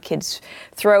shove down kids'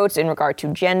 throats in regard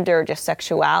to gender, just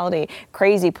sexuality,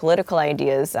 crazy political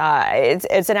ideas.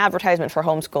 It's an advertisement for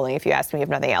homeschooling, if you ask me, if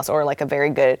nothing else, or a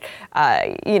very good,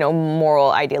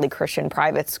 moral, ideally Christian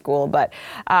private school. But,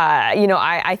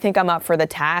 I think I'm up for the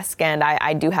task, and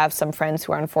I do have some friends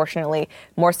who are unfortunately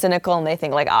more cynical, and they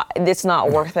think it's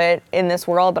not worth it in this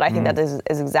world. But I think that is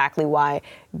exactly why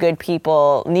good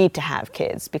people need to have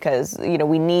kids, because,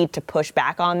 we need to push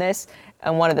back on this.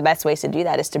 And one of the best ways to do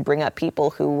that is to bring up people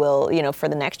who will, for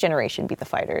the next generation, be the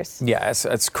fighters. Yeah, it's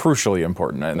crucially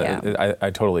important. And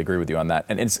I totally agree with you on that.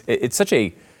 And it's such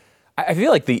I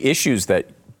feel like the issues that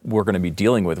we're going to be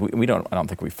dealing with, I don't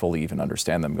think we fully even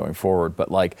understand them going forward. But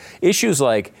issues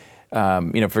like,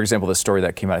 for example, the story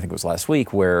that came out, I think it was last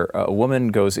week, where a woman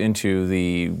goes into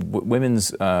the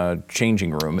women's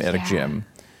changing room at a gym,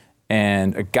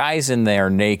 and a guy's in there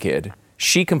naked.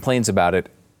 She complains about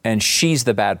it, and she's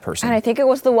the bad person. And I think it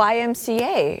was the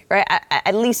YMCA, right?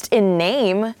 At least in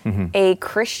name, a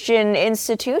Christian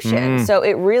institution. So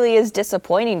it really is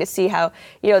disappointing to see how,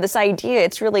 this idea,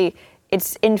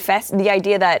 the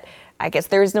idea that I guess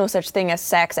there is no such thing as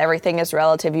sex. Everything is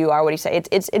relative. You are what you say.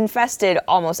 It's infested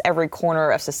almost every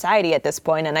corner of society at this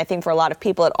point. And I think for a lot of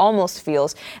people, it almost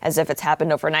feels as if it's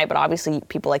happened overnight. But obviously,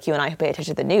 people like you and I who pay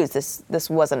attention to the news, this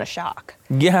wasn't a shock.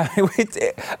 Yeah,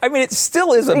 it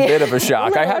still is a bit of a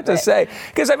shock, I have to say.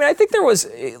 Because, I think there was,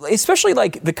 especially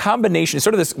like the combination,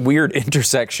 sort of this weird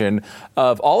intersection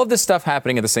of all of this stuff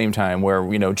happening at the same time where,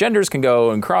 genders can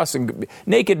go and cross and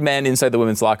naked men inside the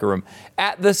women's locker room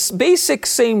at the basic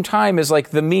same time as like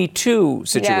the Me Too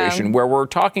situation where we're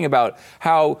talking about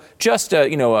how just,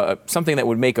 something that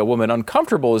would make a woman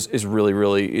uncomfortable is really,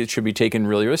 really, it should be taken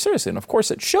really, really seriously. And of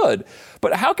course it should.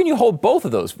 But how can you hold both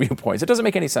of those viewpoints? It doesn't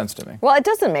make any sense to me. Well, it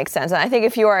doesn't make sense. And I think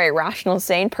if you are a rational,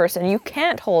 sane person, you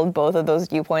can't hold both of those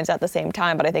viewpoints at the same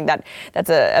time. But I think that's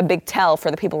a big tell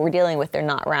for the people we're dealing with. They're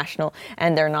not rational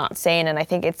and they're not sane. And I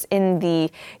think it's in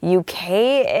the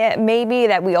UK maybe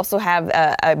that we also have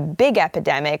a big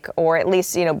epidemic, or at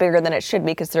least, bigger than it should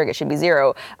be, considering it should be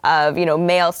zero, of,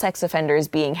 male sex offenders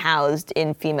being housed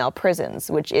in female prisons,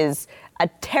 which is a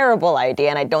terrible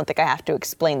idea, and I don't think I have to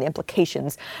explain the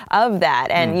implications of that.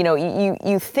 And,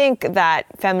 you think that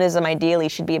feminism ideally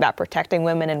should be about protecting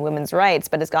women and women's rights,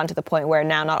 but it's gotten to the point where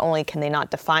now not only can they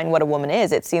not define what a woman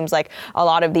is, it seems like a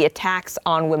lot of the attacks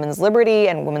on women's liberty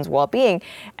and women's well-being,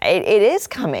 it is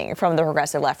coming from the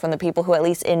progressive left, from the people who at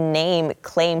least in name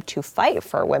claim to fight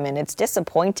for women. It's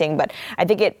disappointing, but I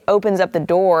think it opens up the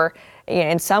door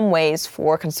in some ways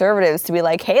for conservatives to be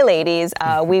like, hey, ladies,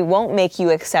 we won't make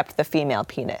you accept the female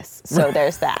penis. So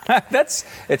there's that.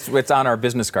 It's on our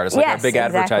business card. It's like our big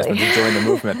advertisement to join the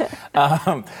movement.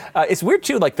 It's weird,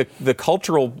 too, like the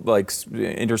cultural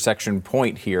intersection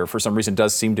point here, for some reason,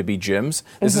 does seem to be gyms.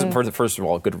 This is, first of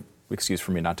all, a good excuse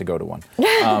for me not to go to one.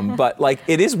 But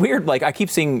it is weird. I keep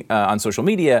seeing on social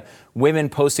media women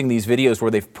posting these videos where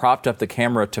they've propped up the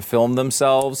camera to film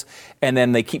themselves, and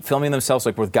then they keep filming themselves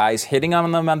with guys hitting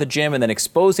on them at the gym and then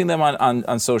exposing them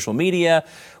on social media.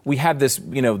 We have this,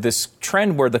 this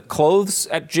trend where the clothes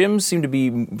at gyms seem to be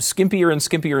skimpier and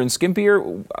skimpier and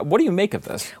skimpier. What do you make of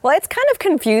this? Well, it's kind of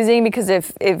confusing because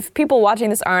if people watching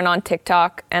this aren't on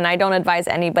TikTok, and I don't advise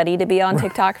anybody to be on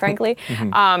TikTok, frankly,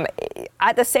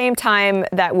 at the same time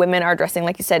that women are dressing,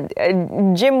 like you said,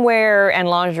 gym wear and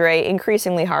lingerie,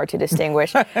 increasingly hard to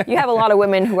distinguish. You have a lot of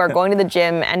women who are going to the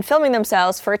gym and filming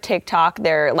themselves for TikTok.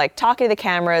 They're talking to the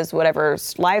cameras, whatever,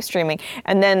 live streaming.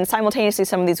 And then simultaneously,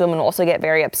 some of these women also get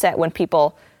very upset when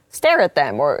people stare at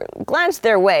them or glance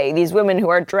their way. These women who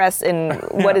are dressed in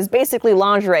what is basically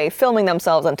lingerie, filming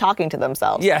themselves and talking to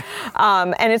themselves. Yeah.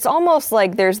 And it's almost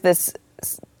like there's this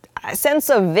sense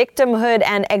of victimhood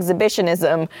and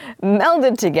exhibitionism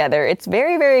melded together. It's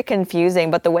very, very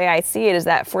confusing, but the way I see it is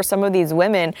that for some of these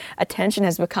women, attention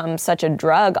has become such a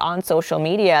drug on social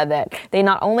media that they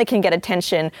not only can get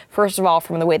attention, first of all,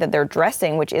 from the way that they're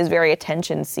dressing, which is very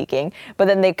attention-seeking, but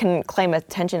then they can claim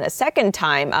attention a second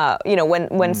time,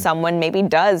 when someone maybe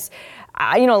does.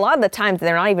 A lot of the times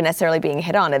they're not even necessarily being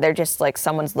hit on. They're just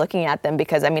someone's looking at them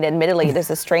because, admittedly, this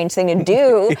is a strange thing to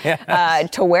do,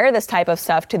 to wear this type of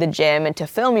stuff to the gym and to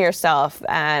film yourself.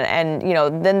 And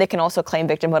then they can also claim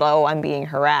victimhood, oh, I'm being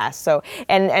harassed. So,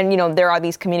 and there are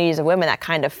these communities of women that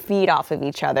kind of feed off of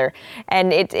each other.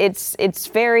 And it's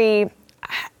very...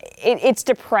 It's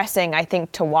depressing, I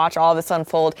think, to watch all this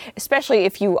unfold, especially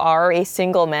if you are a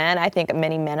single man. I think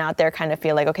many men out there kind of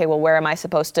feel like, okay, well, where am I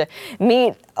supposed to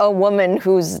meet a woman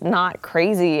who's not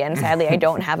crazy? And sadly, I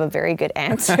don't have a very good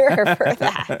answer for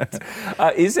that.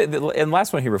 And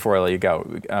last one here before I let you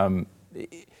go,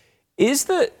 is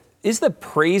the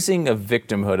praising of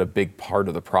victimhood a big part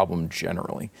of the problem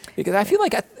generally? Because I feel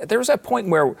like there was a point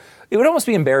where it would almost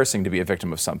be embarrassing to be a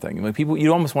victim of something.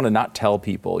 You'd almost want to not tell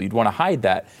people. You'd want to hide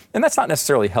that. And that's not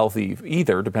necessarily healthy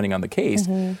either, depending on the case.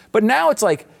 But now it's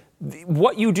like,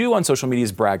 what you do on social media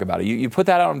is brag about it. You put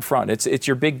that out in front. It's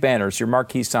your big banner. It's your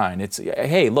marquee sign. It's,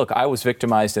 hey, look, I was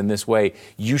victimized in this way.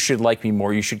 You should like me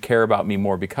more. You should care about me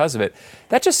more because of it.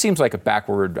 That just seems like a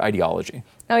backward ideology.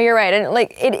 No, you're right. And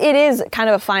it is kind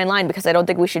of a fine line because I don't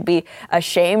think we should be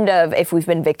ashamed of if we've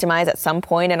been victimized at some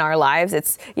point in our lives.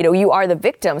 It's, you are the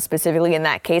victim specifically in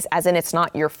that case, as in it's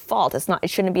not your fault. It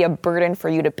shouldn't be a burden for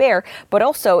you to bear, but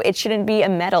also it shouldn't be a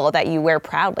medal that you wear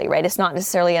proudly, right? It's not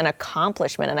necessarily an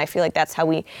accomplishment. And I feel like that's how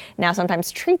we now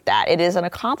sometimes treat that. It is an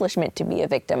accomplishment to be a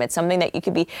victim. It's something that you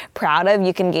could be proud of.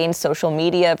 You can gain social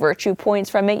media virtue points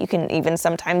from it. You can even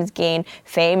sometimes gain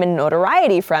fame and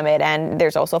notoriety from it. And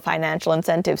there's also financial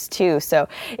incentives too. So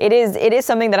it is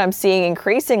something that I'm seeing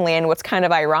increasingly. And what's kind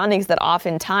of ironic is that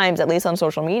oftentimes, at least on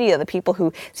social media, the people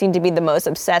who seem to be the most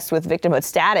obsessed with victimhood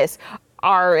status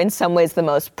are in some ways the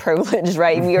most privileged,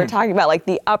 right? We are talking about like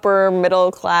the upper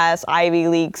middle class Ivy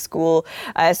League school,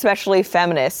 especially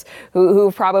feminists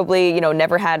who probably,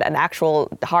 never had an actual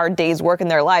hard day's work in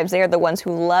their lives. They are the ones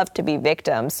who love to be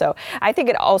victims. So I think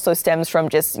it also stems from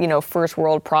just, first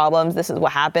world problems. This is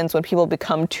what happens when people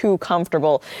become too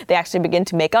comfortable. They actually begin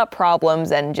to make up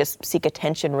problems and just seek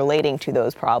attention relating to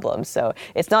those problems. So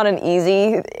it's not an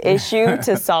easy issue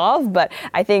to solve, but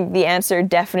I think the answer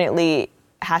definitely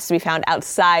has to be found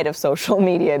outside of social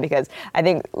media, because I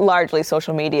think largely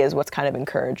social media is what's kind of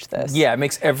encouraged this. Yeah, it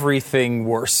makes everything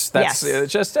worse. That's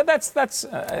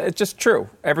just true.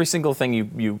 Every single thing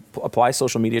you apply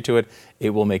social media to it, it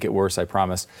will make it worse, I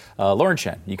promise. Lauren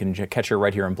Chen, you can catch her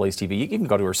right here on Blaze TV. You can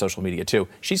go to her social media too.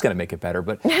 She's going to make it better,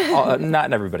 but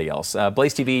not everybody else.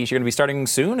 Blaze TV, you're going to be starting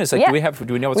soon. Do we know what's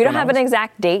going on? We don't have an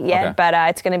exact date yet, but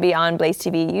it's going to be on Blaze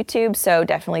TV YouTube. So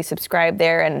definitely subscribe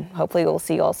there, and hopefully we'll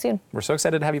see you all soon. We're so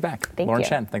excited to have you back. Thank Lauren you.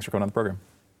 Chen, thanks for coming on the program.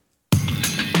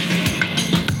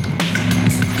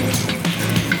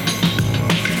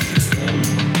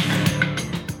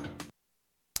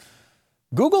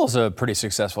 Google's a pretty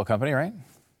successful company, right?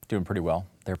 Doing pretty well.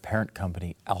 Their parent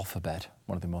company, Alphabet,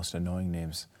 one of the most annoying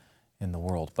names in the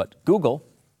world. But Google,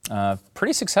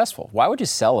 pretty successful. Why would you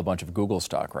sell a bunch of Google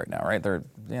stock right now, right? They're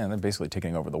basically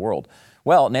taking over the world.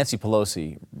 Well, Nancy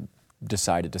Pelosi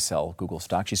decided to sell Google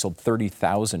stock. She sold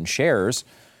 30,000 shares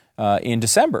in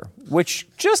December, which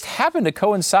just happened to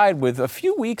coincide with a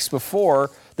few weeks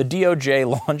before the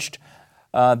DOJ launched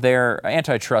their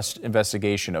antitrust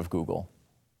investigation of Google.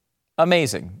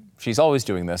 Amazing. She's always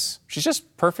doing this. She's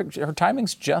just perfect. Her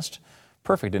timing's just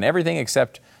perfect in everything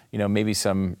except, maybe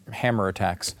some hammer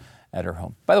attacks at her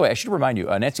home. By the way, I should remind you,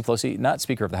 Nancy Pelosi, not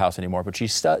Speaker of the House anymore, but she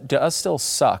does still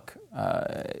suck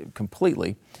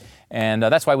completely. And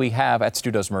that's why we have at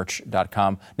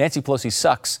StuDoesMerch.com. Nancy Pelosi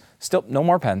sucks. Still, no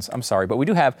more pens. I'm sorry. But we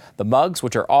do have the mugs,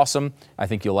 which are awesome. I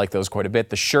think you'll like those quite a bit.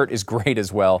 The shirt is great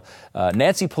as well.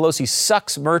 Nancy Pelosi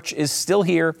Sucks merch is still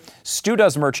here.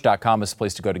 StuDoesMerch.com is the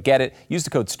place to go to get it. Use the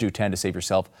code STU10 to save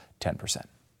yourself 10%.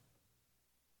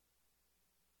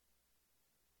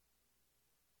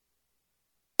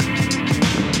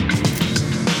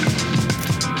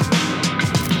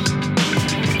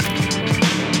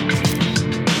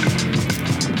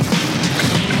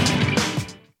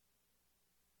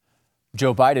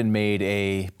 Joe Biden made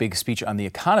a big speech on the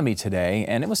economy today,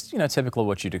 and it was, typical of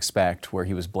what you'd expect, where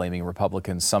he was blaming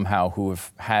Republicans somehow who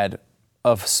have had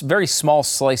a very small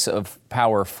slice of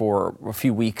power for a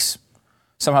few weeks.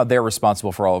 Somehow they're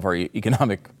responsible for all of our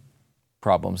economic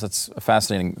problems. That's a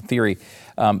fascinating theory.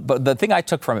 But the thing I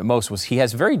took from it most was he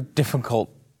has a very difficult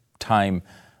time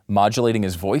modulating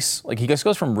his voice. Like, he just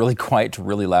goes from really quiet to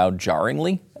really loud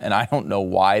jarringly, and I don't know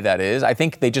why that is. I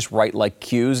think they just write like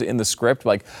cues in the script,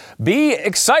 like, be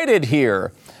excited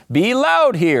here, be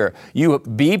loud here, you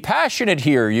be passionate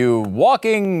here, you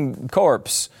walking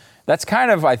corpse. That's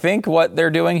kind of, I think, what they're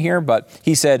doing here. But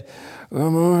he said, we're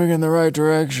moving in the right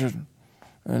direction,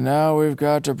 and now we've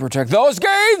got to protect those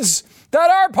gains that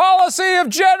our policy have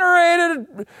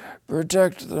generated,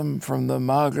 protect them from the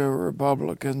MAGA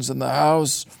Republicans in the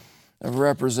House of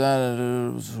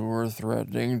Representatives who are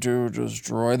threatening to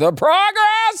destroy the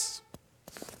progress.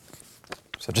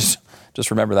 So just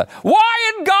remember that.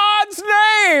 Why in God's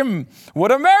name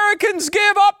would Americans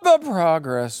give up the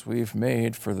progress we've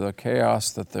made for the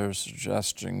chaos that they're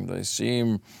suggesting? They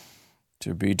seem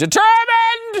to be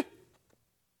determined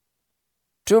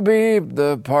to be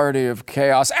the party of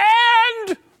chaos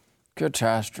and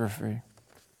catastrophe.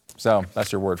 So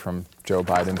that's your word from Joe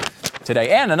Biden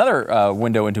today. And another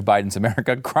window into Biden's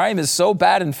America. Crime is so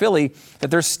bad in Philly that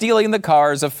they're stealing the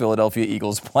cars of Philadelphia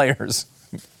Eagles players.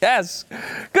 Yes.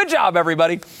 Good job,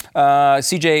 everybody.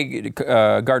 C.J.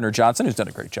 Gardner-Johnson, who's done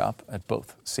a great job at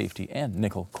both safety and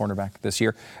nickel cornerback this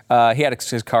year, he had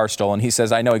his car stolen. He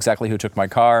says, I know exactly who took my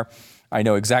car. I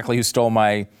know exactly who stole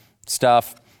my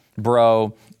stuff.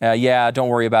 Bro, yeah, don't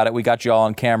worry about it. We got you all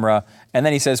on camera. And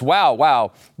then he says,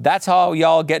 wow, that's how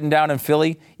y'all getting down in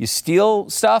Philly? You steal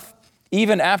stuff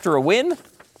even after a win?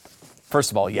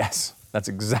 First of all, yes. That's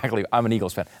exactly, I'm an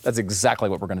Eagles fan. That's exactly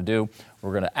what we're going to do.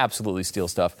 We're going to absolutely steal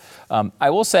stuff. I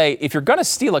will say, if you're going to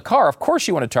steal a car, of course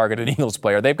you want to target an Eagles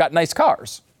player. They've got nice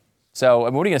cars. So, what are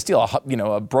you going to steal?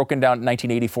 A broken down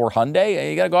 1984 Hyundai?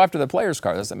 You got to go after the player's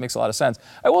car. That makes a lot of sense.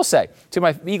 I will say, to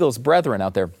my Eagles brethren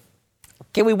out there,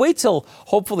 can we wait till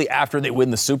hopefully after they win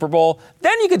the Super Bowl?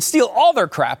 Then you can steal all their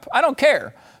crap. I don't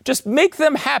care. Just make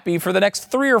them happy for the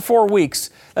next 3 or 4 weeks.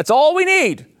 That's all we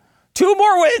need. 2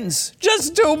 more wins.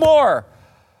 Just 2 more.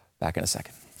 Back in a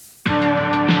second.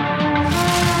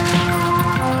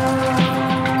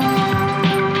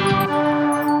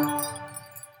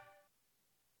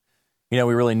 You know,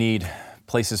 we really need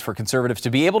places for conservatives to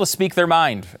be able to speak their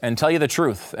mind and tell you the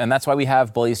truth. And that's why we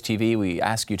have Blaze TV. We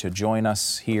ask you to join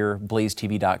us here,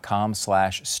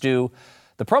 blazetv.com/Stu.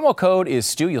 The promo code is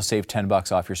Stu. You'll save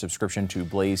 $10 off your subscription to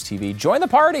Blaze TV. Join the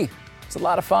party. It's a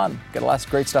lot of fun. Got a lot of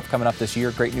great stuff coming up this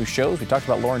year. Great new shows. We talked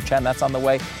about Lauren Chen. That's on the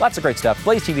way. Lots of great stuff.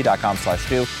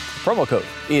 blazetv.com/Stu. The promo code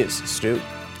is Stu.